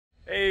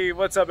Hey,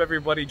 what's up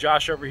everybody?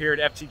 Josh over here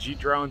at FTG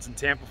Drones in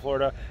Tampa,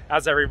 Florida.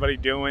 How's everybody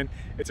doing?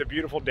 It's a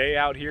beautiful day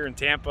out here in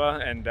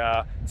Tampa, and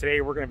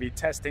today we're going to be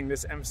testing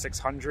this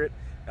M600.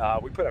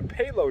 We put a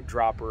payload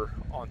dropper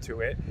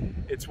onto it.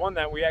 It's one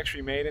that we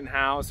actually made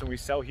in-house and we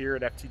sell here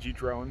at FTG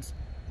Drones.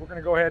 We're going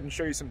to go ahead and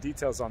show you some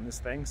details on this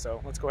thing,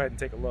 so let's go ahead and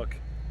take a look.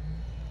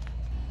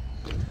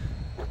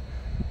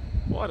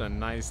 What a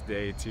nice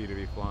day too to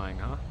be flying,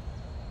 huh?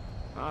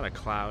 Not a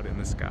cloud in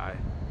the sky.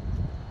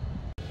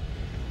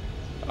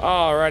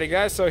 Alrighty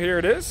guys, so here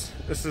it is.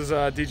 This is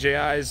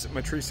DJI's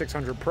Matrice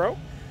M600 Pro,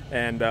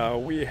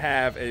 and we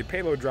have a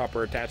payload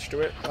dropper attached to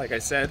it. Like I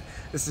said,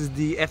 this is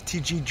the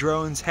FTG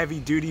Drones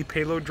heavy duty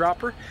payload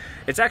dropper.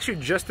 It's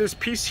actually just this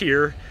piece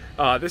here.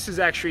 This is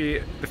actually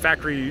the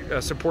factory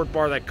support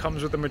bar that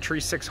comes with the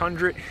Matrice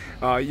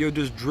M600. You'll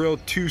just drill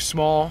two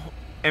small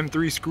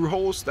M3 screw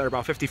holes that are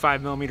about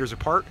 55 millimeters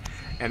apart,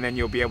 and then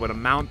you'll be able to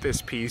mount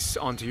this piece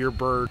onto your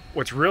bird.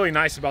 What's really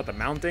nice about the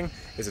mounting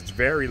is it's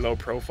very low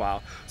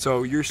profile,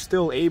 so you're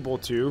still able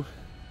to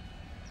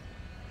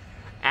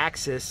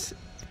access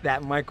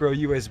that micro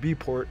USB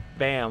port.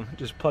 Bam,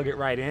 just plug it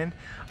right in.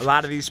 A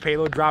lot of these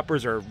payload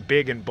droppers are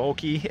big and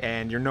bulky,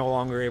 and you're no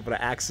longer able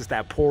to access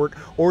that port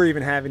or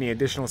even have any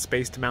additional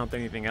space to mount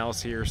anything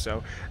else here.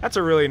 So that's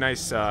a really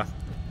nice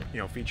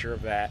feature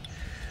of that.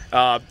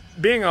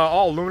 Being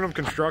all aluminum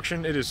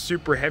construction, it is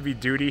super heavy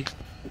duty.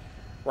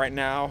 Right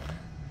now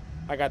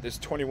I got this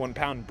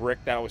 21-pound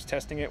brick that I was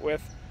testing it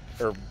with,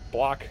 or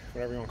block,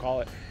 whatever you want to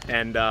call it,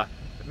 and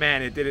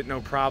man, it did it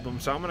no problem.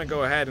 So I'm gonna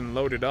go ahead and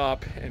load it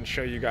up and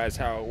show you guys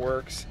how it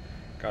works.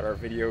 Got our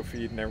video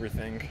feed and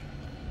everything.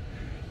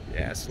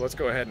 Yeah, so let's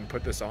go ahead and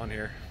put this on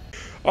here.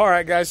 All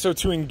right guys, so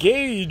to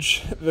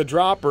engage the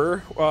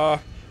dropper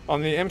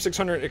on the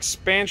M600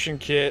 expansion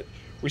kit,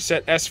 we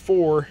set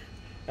S4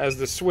 as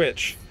the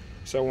switch.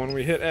 So when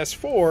we hit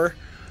S4,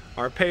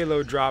 our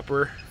payload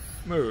dropper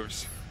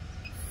moves.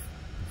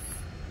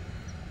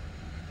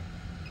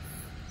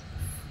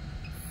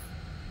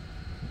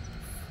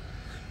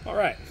 All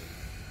right,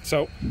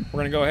 so we're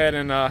gonna go ahead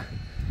and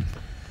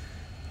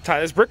tie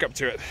this brick up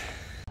to it.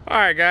 All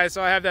right guys,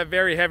 so I have that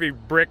very heavy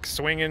brick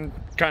swinging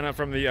kind of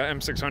from the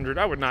M600.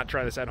 I would not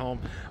try this at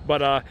home,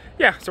 but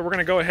yeah, so we're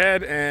gonna go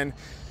ahead and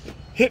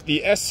hit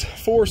the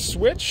S4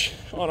 switch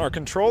on our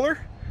controller,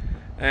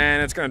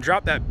 and it's gonna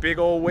drop that big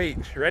old weight.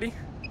 You ready?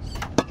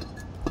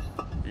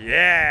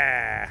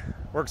 Yeah,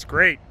 works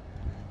great.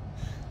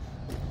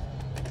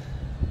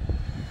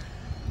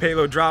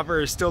 Payload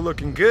dropper is still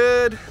looking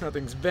good.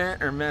 Nothing's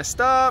bent or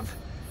messed up,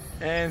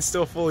 and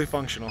still fully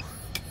functional.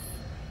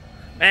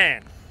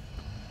 Man,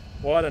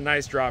 what a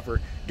nice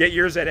dropper. Get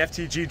yours at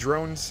FTG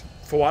Drones.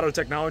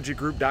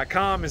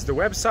 FuatoTechnologyGroup.com is the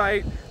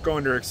website. Go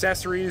under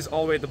accessories,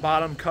 all the way at the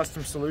bottom,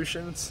 custom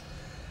solutions.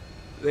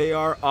 They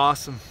are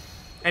awesome.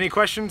 Any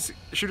questions,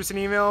 shoot us an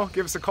email,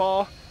 give us a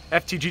call.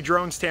 FTG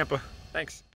Drones Tampa. Thanks.